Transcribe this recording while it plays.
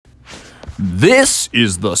This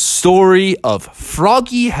is the story of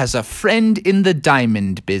Froggy Has a Friend in the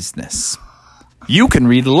Diamond Business. You can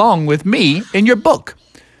read along with me in your book.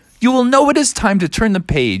 You will know it is time to turn the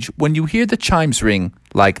page when you hear the chimes ring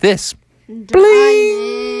like this.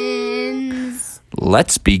 Diamonds.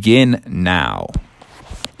 Let's begin now.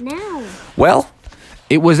 Now. Well,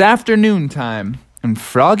 it was afternoon time, and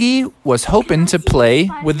Froggy was hoping to play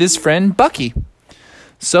with his friend Bucky.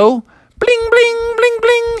 So, bling, bling, bling,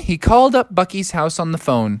 bling, he called up Bucky's house on the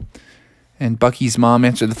phone. And Bucky's mom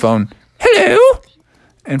answered the phone. Hello?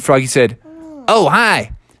 And Froggy said, Oh,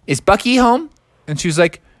 hi. Is Bucky home? And she was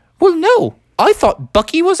like, Well, no. I thought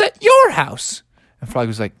Bucky was at your house. And Froggy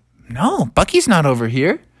was like, No, Bucky's not over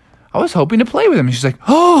here. I was hoping to play with him. And she's like,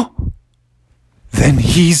 Oh, then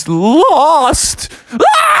he's lost.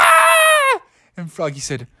 Ah! And Froggy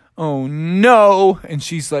said, Oh, no. And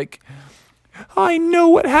she's like, I know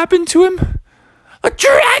what happened to him. A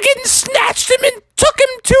dragon snatched him and took him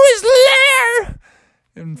to his lair.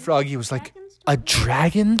 And Froggy was like, A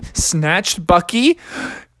dragon snatched Bucky?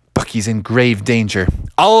 Bucky's in grave danger.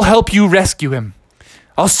 I'll help you rescue him.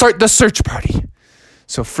 I'll start the search party.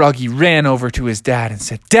 So Froggy ran over to his dad and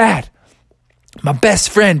said, Dad, my best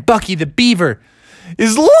friend, Bucky the Beaver,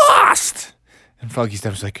 is lost. And Froggy's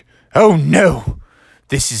dad was like, Oh no,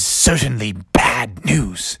 this is certainly bad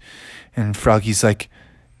news. And Froggy's like,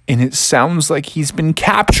 And it sounds like he's been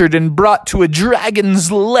captured and brought to a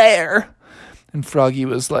dragon's lair. And Froggy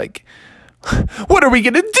was like, What are we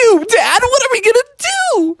going to do, Dad? What are we going to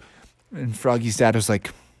do? And Froggy's dad was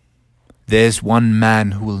like, There's one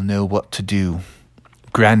man who will know what to do.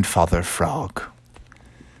 Grandfather Frog.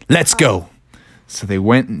 Let's go. So they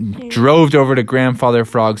went and drove over to Grandfather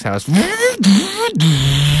Frog's house.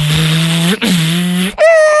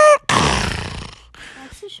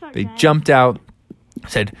 They jumped out,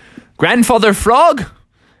 said, Grandfather Frog?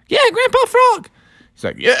 Yeah, Grandpa Frog. He's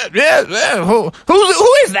like, yeah. Who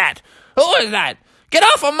is that? Who is that? Get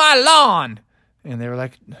off of my lawn. And they were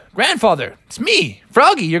like, Grandfather, it's me,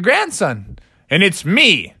 Froggy, your grandson. And it's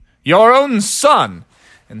me, your own son.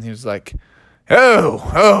 And he was like,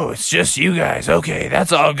 Oh, it's just you guys. Okay,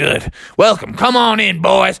 that's all good. Welcome. Come on in,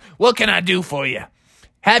 boys. What can I do for you?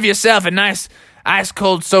 Have yourself a nice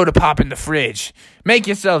ice-cold soda pop in the fridge. Make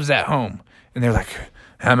yourselves at home. And they're like,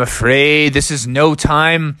 I'm afraid this is no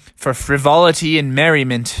time for frivolity and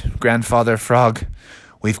merriment, Grandfather Frog.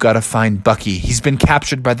 We've got to find Bucky. He's been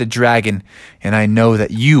captured by the dragon, and I know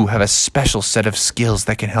that you have a special set of skills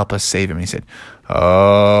that can help us save him. And he said,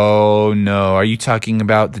 Oh, no. Are you talking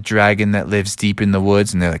about the dragon that lives deep in the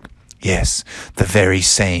woods? And they're like, Yes, the very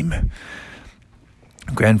same.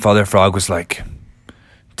 Grandfather Frog was like,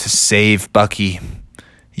 To save Bucky,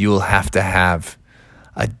 you will have to have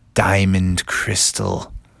a diamond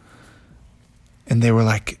crystal. And they were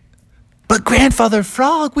like, But Grandfather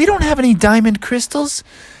Frog, we don't have any diamond crystals.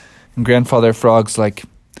 And Grandfather Frog's like,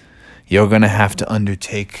 You're going to have to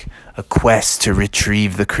undertake a quest to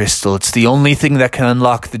retrieve the crystal. It's the only thing that can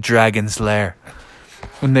unlock the dragon's lair.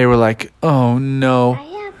 And they were like, Oh no.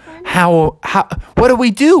 How, what do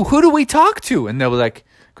we do? Who do we talk to? And they were like,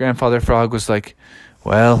 Grandfather Frog was like,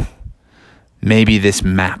 Well, maybe this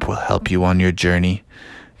map will help you on your journey.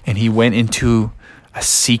 And he went into a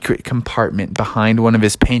secret compartment behind one of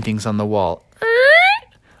his paintings on the wall.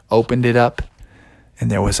 Opened it up, and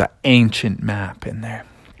there was an ancient map in there.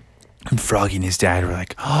 And Froggy and his dad were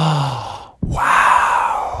like, Oh,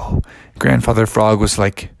 wow. Grandfather Frog was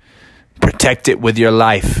like, Protect it with your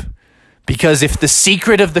life. Because if the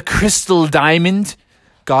secret of the crystal diamond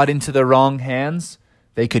got into the wrong hands,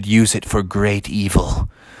 they could use it for great evil.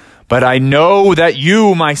 But I know that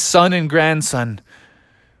you, my son and grandson,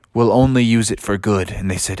 will only use it for good. And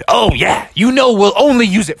they said, Oh, yeah, we'll only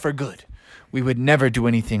use it for good. We would never do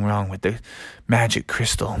anything wrong with the magic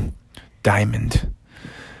crystal diamond.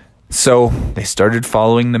 So they started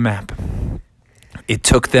following the map. It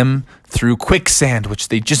took them through quicksand, which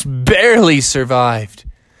they just barely survived.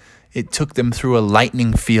 It took them through a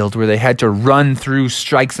lightning field where they had to run through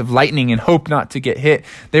strikes of lightning and hope not to get hit.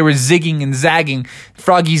 They were zigging and zagging.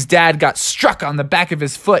 Froggy's dad got struck on the back of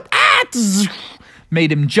his foot. Made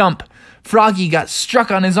him jump. Froggy got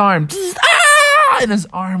struck on his arm. And his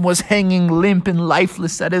arm was hanging limp and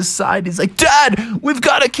lifeless at his side. He's like, Dad, we've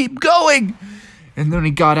got to keep going. And then when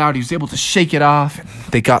he got out, he was able to shake it off. And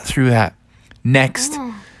they got through that. Next,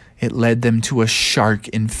 it led them to a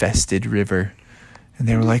shark-infested river. And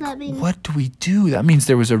they were like, What do we do? That means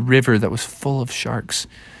there was a river that was full of sharks.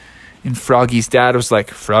 And Froggy's dad was like,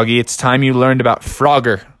 Froggy, it's time you learned about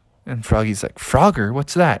Frogger. And Froggy's like, Frogger?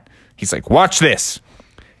 What's that? He's like, Watch this.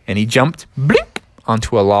 And he jumped, blink,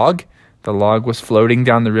 onto a log, The log was floating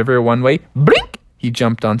down the river one way. Blink! He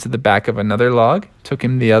jumped onto the back of another log, took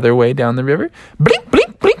him the other way down the river. Blink,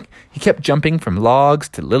 blink, blink. He kept jumping from logs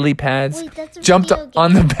to lily pads. Wait, that's a jumped video game.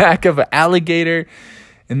 on the back of an alligator.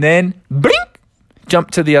 And then, blink!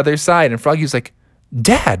 Jumped to the other side. And Froggy was like,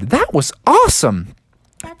 Dad, that was awesome.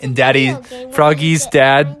 That's a And video game where Froggy's you get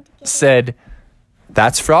dad trying to get said,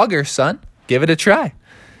 That's Frogger, son. Give it a try.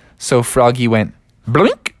 So Froggy went,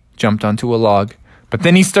 blink, jumped onto a log. But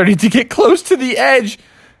then he started to get close to the edge.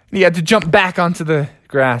 And he had to jump back onto the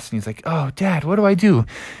grass. And he's like, oh, Dad, what do I do?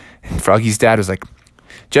 And Froggy's dad was like,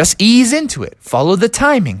 just ease into it. Follow the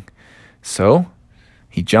timing. So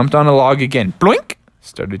he jumped on a log again. Blink,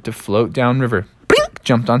 started to float downriver. Blink,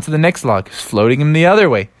 jumped onto the next log, floating him the other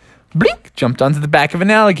way. Blink, jumped onto the back of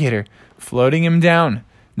an alligator, floating him down.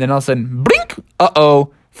 Then all of a sudden, blink,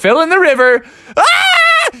 uh-oh, fell in the river.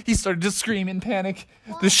 Ah! He started to scream in panic.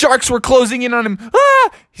 The sharks were closing in on him.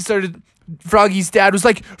 Ah! Froggy's dad was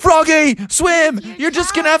like, Froggy, swim. You're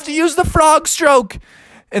just going to have to use the frog stroke.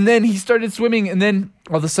 And then he started swimming, and then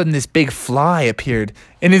all of a sudden this big fly appeared.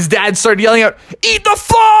 And his dad started yelling out, eat the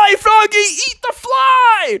fly, Froggy, eat the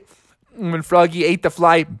fly. And when Froggy ate the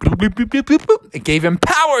fly, bloop, bloop, bloop, bloop, bloop, bloop, it gave him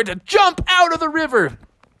power to jump out of the river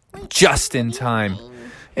just in time.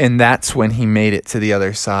 And that's when he made it to the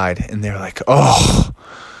other side. And they're like, oh,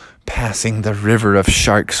 passing the river of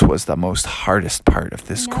sharks was the most hardest part of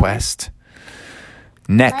this quest.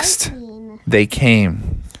 Next, they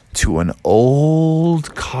came to an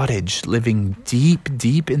old cottage living deep,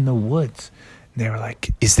 deep in the woods. And they were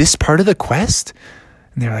like, is this part of the quest?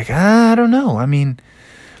 And they're like, I don't know. I mean,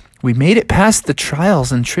 we made it past the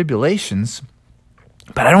trials and tribulations,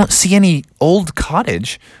 but I don't see any old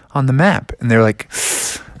cottage on the map. And they're like,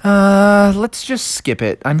 let's just skip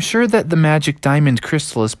it. I'm sure that the magic diamond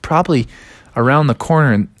crystal is probably around the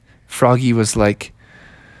corner. And Froggy was like,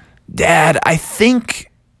 Dad, I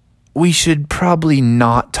think we should probably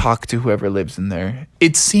not talk to whoever lives in there.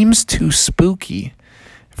 It seems too spooky.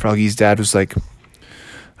 Froggy's dad was like,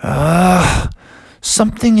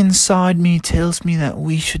 something inside me tells me that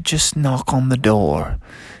we should just knock on the door.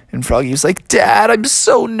 And Froggy was like, Dad, I'm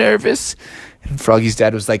so nervous. And Froggy's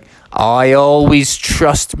dad was like, I always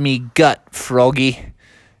trust me gut, Froggy.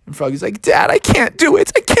 And Froggy's like, Dad, I can't do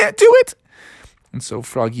it. I can't do it. And so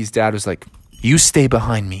Froggy's dad was like, you stay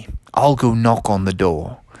behind me. I'll go knock on the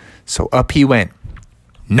door. So up he went.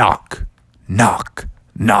 Knock, knock,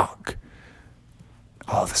 knock.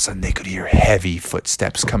 All of a sudden they could hear heavy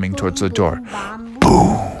footsteps coming towards the door.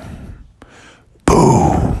 Boom,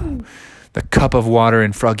 boom. The cup of water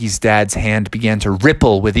in Froggy's dad's hand began to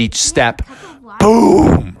ripple with each step.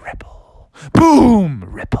 Boom, ripple, boom,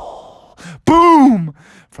 ripple, boom.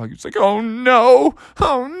 Froggy was like, oh no.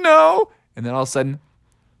 And then all of a sudden,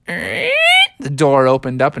 the door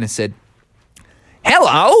opened up and it said,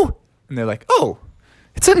 hello. And they're like, oh,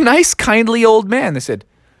 it's a nice, kindly old man. They said,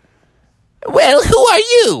 well, who are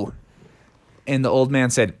you? And the old man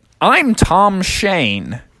said, I'm Tom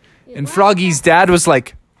Shane. And Froggy's dad was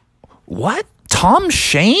like, what? Tom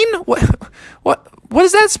Shane? What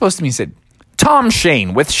is that supposed to mean? He said, Tom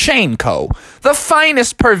Shane with Shane Co., the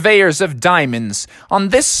finest purveyors of diamonds on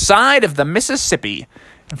this side of the Mississippi.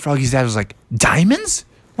 And Froggy's dad was like, diamonds?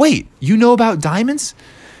 Wait, you know about diamonds?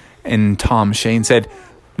 And Tom Shane said,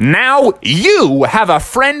 now you have a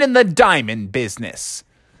friend in the diamond business.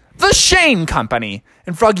 The Shane Company.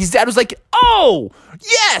 And Froggy's dad was like, oh,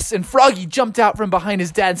 yes. And Froggy jumped out from behind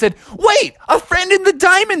his dad and said, wait, a friend in the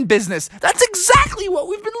diamond business. That's exactly what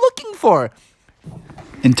we've been looking for.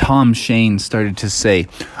 And Tom Shane started to say,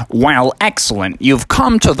 well, excellent. You've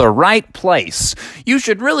come to the right place. You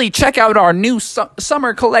should really check out our new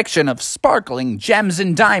summer collection of sparkling gems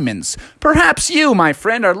and diamonds. Perhaps you, my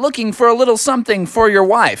friend, are looking for a little something for your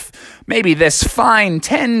wife. Maybe this fine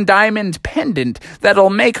 10-diamond pendant that'll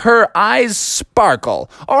make her eyes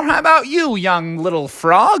sparkle. Or how about you, young little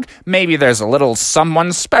frog? Maybe there's a little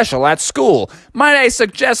someone special at school. Might I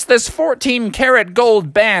suggest this 14-karat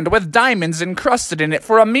gold band with diamonds encrusted in it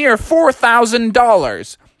for a mere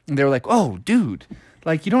 $4,000. And they were like, oh, dude,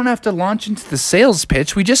 like, you don't have to launch into the sales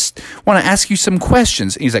pitch. We just want to ask you some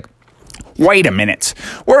questions. And he's like, wait a minute.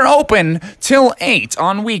 We're open till 8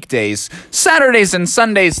 on weekdays, Saturdays and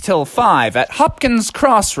Sundays till 5 at Hopkins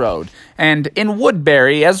Crossroad and in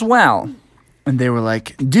Woodbury as well. And they were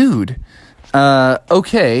like, dude,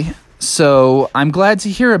 okay. So I'm glad to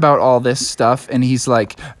hear about all this stuff. And he's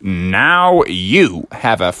like, now you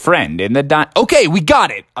have a friend in the okay, we got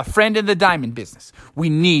it. A friend in the diamond business. We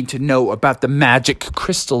need to know about the magic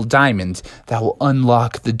crystal diamond that will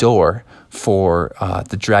unlock the door for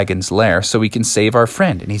the dragon's lair so we can save our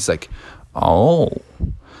friend. And he's like, oh,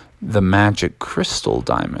 the magic crystal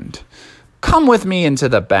diamond. Come with me into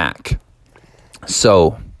the back.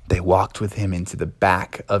 So they walked with him into the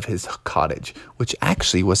back of his cottage, which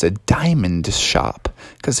actually was a diamond shop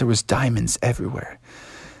because there was diamonds everywhere.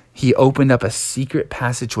 He opened up a secret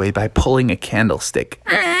passageway by pulling a candlestick.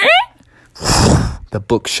 The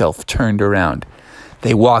bookshelf turned around.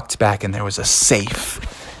 They walked back and there was a safe.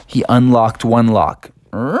 He unlocked one lock.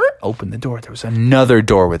 Opened the door. There was another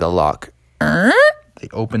door with a lock. They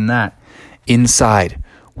opened that. Inside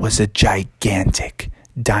was a gigantic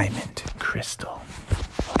diamond crystal.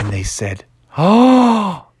 And they said,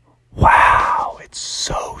 "Oh, wow, it's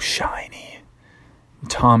so shiny."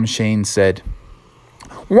 Tom Shane said,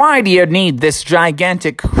 "Why do you need this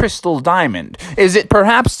gigantic crystal diamond? Is it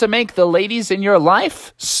perhaps to make the ladies in your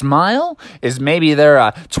life smile? Is maybe their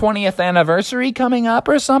 20th anniversary coming up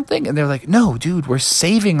or something?" And they're like, "No, dude, we're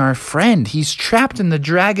saving our friend. He's trapped in the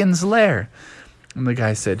dragon's lair." And the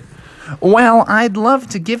guy said, "Well, I'd love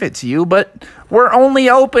to give it to you, but we're only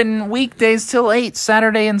open weekdays till 8,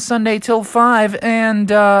 Saturday and Sunday till 5,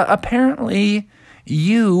 and apparently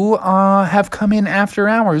you have come in after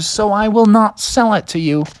hours, so I will not sell it to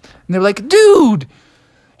you." And they're like, "Dude,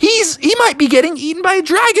 he might be getting eaten by a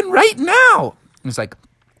dragon right now." He's like,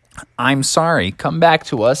 "I'm sorry, come back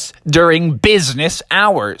to us during business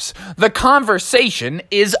hours. The conversation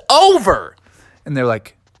is over." And they're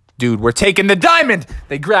like, "Dude, we're taking the diamond."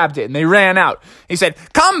 They grabbed it and they ran out. He said,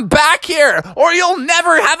 "Come back here or you'll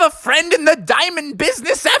never have a friend in the diamond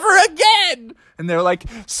business ever again." And they're like,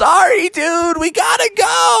 "Sorry, dude, we gotta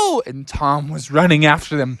go." And Tom was running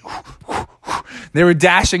after them. They were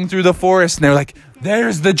dashing through the forest and they're like,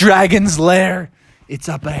 "There's the dragon's lair. It's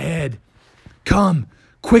up ahead. Come,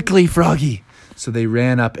 quickly, Froggy." So they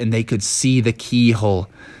ran up and they could see the keyhole.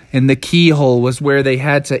 And the keyhole was where they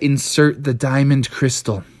had to insert the diamond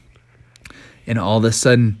crystal. And all of a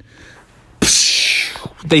sudden,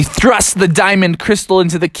 they thrust the diamond crystal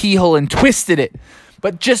into the keyhole and twisted it.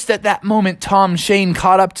 But just at that moment, Tom Shane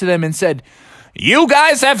caught up to them and said, "You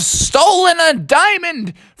guys have stolen a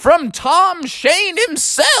diamond from Tom Shane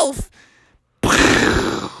himself."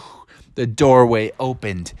 The doorway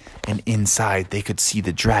opened, and inside they could see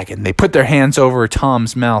the dragon. They put their hands over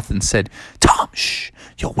Tom's mouth and said, "Tom, shh,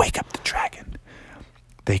 you'll wake up the dragon."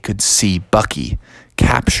 They could see Bucky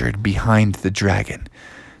captured behind the dragon.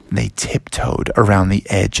 They tiptoed around the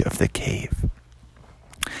edge of the cave.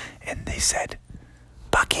 And they said,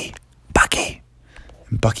 "Bucky, Bucky."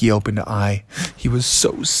 And Bucky opened an eye. He was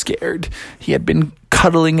so scared. He had been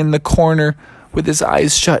cuddling in the corner with his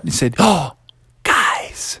eyes shut. And he said, "Oh,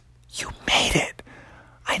 guys, you made it.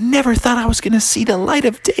 I never thought I was going to see the light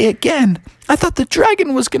of day again. I thought the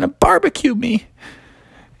dragon was going to barbecue me."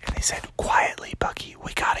 And they said, "Quietly, Bucky,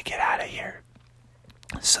 we got to get out of here."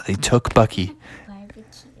 So they took Bucky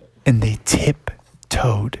and they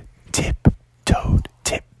tiptoed.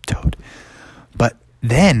 But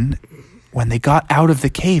then when they got out of the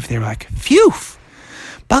cave, they were like, "Phew,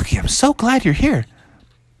 Bucky, I'm so glad you're here."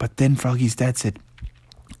 But then Froggy's dad said,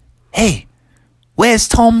 "Hey, where's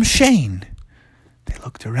Tom Shane?" They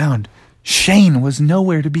looked around. Shane was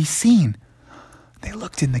nowhere to be seen. They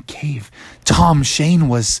looked in the cave. Tom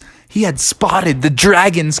Shane he had spotted the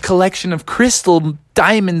dragon's collection of crystal,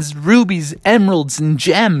 diamonds, rubies, emeralds, and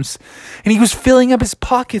gems. And he was filling up his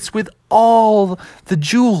pockets with all the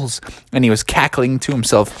jewels. And he was cackling to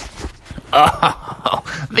himself, "Oh,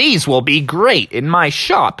 these will be great in my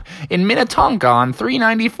shop in Minnetonka on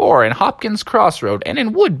 394 and Hopkins Crossroad and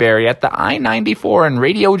in Woodbury at the I-94 and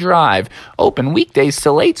Radio Drive. Open weekdays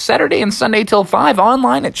till 8, Saturday and Sunday till 5,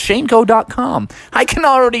 online at shaneco.com. I can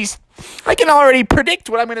already predict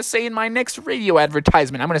what I'm going to say in my next radio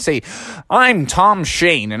advertisement. I'm going to say, "I'm Tom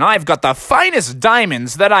Shane, and I've got the finest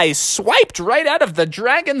diamonds that I swiped right out of the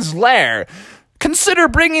dragon's lair. Consider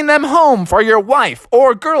bringing them home for your wife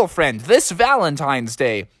or girlfriend this Valentine's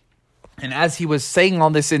Day." And as he was saying all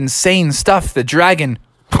this insane stuff, the dragon,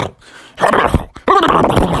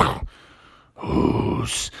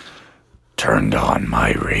 "Who's turned on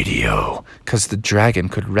my radio?" Because the dragon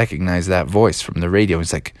could recognize that voice from the radio.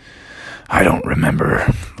 He's like, "I don't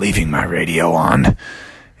remember leaving my radio on."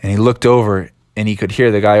 And he looked over and he could hear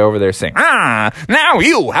the guy over there saying, "Now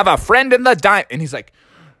you have a friend in the diamond." And he's like,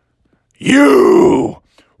 "You,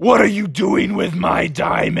 what are you doing with my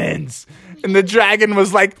diamonds?" And the dragon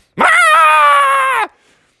was like, "Ah!"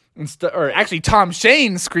 Or actually, Tom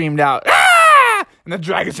Shane screamed out, "Ah!" And the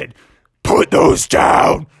dragon said, "Put those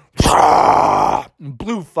down." And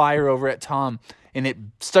blew fire over at Tom. And it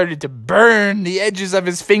started to burn the edges of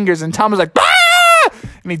his fingers. And Tom was like, "Ah!"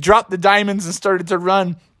 And he dropped the diamonds and started to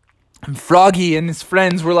run. And Froggy and his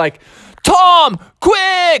friends were like, Tom,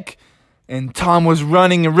 quick! And Tom was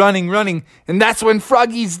running and running, running. And that's when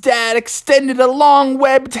Froggy's dad extended a long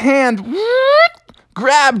webbed hand,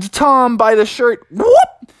 grabbed Tom by the shirt,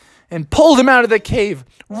 and pulled him out of the cave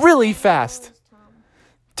really fast.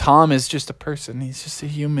 Tom is just a person. He's just a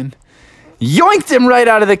human. Yoinked him right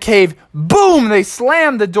out of the cave. Boom! They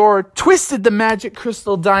slammed the door, twisted the magic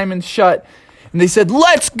crystal diamond shut, and they said,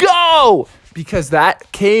 let's go! Because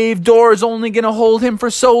that cave door is only going to hold him for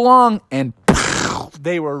so long. And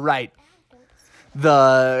they were right.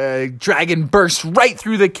 The dragon burst right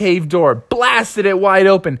through the cave door, blasted it wide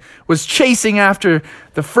open, was chasing after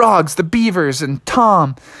the frogs, the beavers, and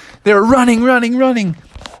Tom. They were running, running, running.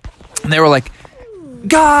 And they were like,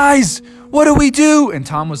 guys, what do we do? And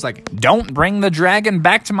Tom was like, don't bring the dragon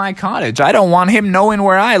back to my cottage. I don't want him knowing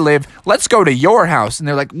where I live. Let's go to your house. And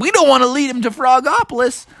they're like, we don't want to lead him to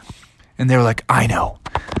Frogopolis. And they were like, I know.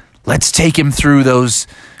 Let's take him through those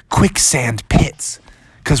quicksand pits.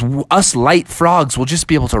 Because us light frogs will just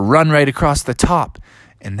be able to run right across the top.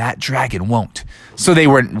 And that dragon won't. So they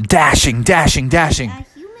were dashing, dashing, dashing. A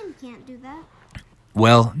human can't do that.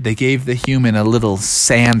 Well, they gave the human a little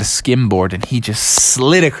sand skimboard, and he just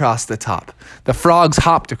slid across the top. The frogs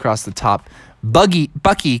hopped across the top. Bucky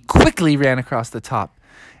quickly ran across the top.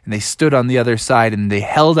 And they stood on the other side, and they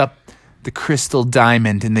held up the crystal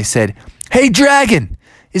diamond, and they said, hey, dragon,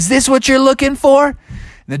 is this what you're looking for? And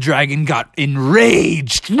the dragon got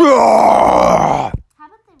enraged. He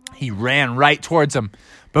ran right towards him.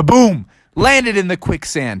 Ba-boom! Landed in the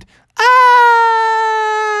quicksand.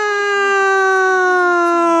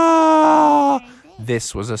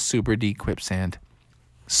 This was a super deep quicksand.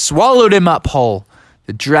 Swallowed him up whole.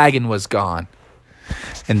 The dragon was gone.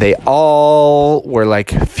 And they all were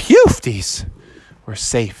like, phew-ties. We're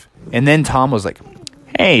safe. And then Tom was like,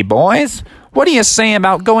 hey, boys, what do you say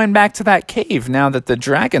about going back to that cave now that the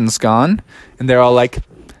dragon's gone? And they're all like,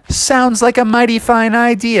 sounds like a mighty fine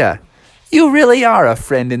idea. You really are a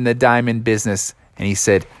friend in the diamond business. And he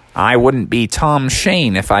said, I wouldn't be Tom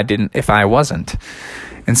Shane if I wasn't.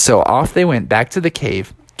 And so off they went back to the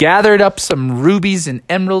cave, gathered up some rubies and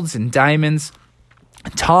emeralds and diamonds.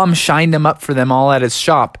 Tom shined them up for them all at his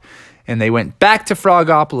shop. And they went back to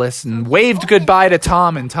Frogopolis and waved goodbye to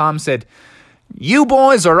Tom. And Tom said, you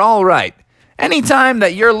boys are all right. Anytime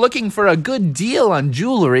that you're looking for a good deal on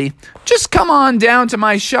jewelry, just come on down to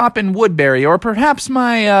my shop in Woodbury, or perhaps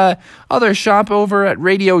my other shop over at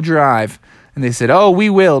Radio Drive. And they said, oh, we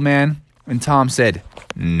will, man. And Tom said,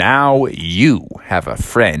 now you have a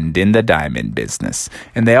friend in the diamond business.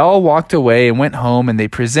 And they all walked away and went home, and they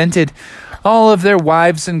presented all of their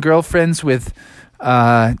wives and girlfriends with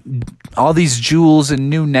all these jewels and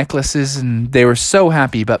new necklaces, and they were so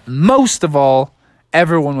happy. But most of all,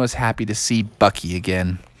 everyone was happy to see Bucky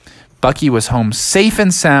again. Bucky was home safe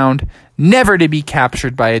and sound, never to be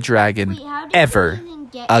captured by a dragon ever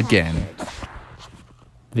again.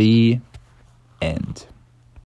 The end.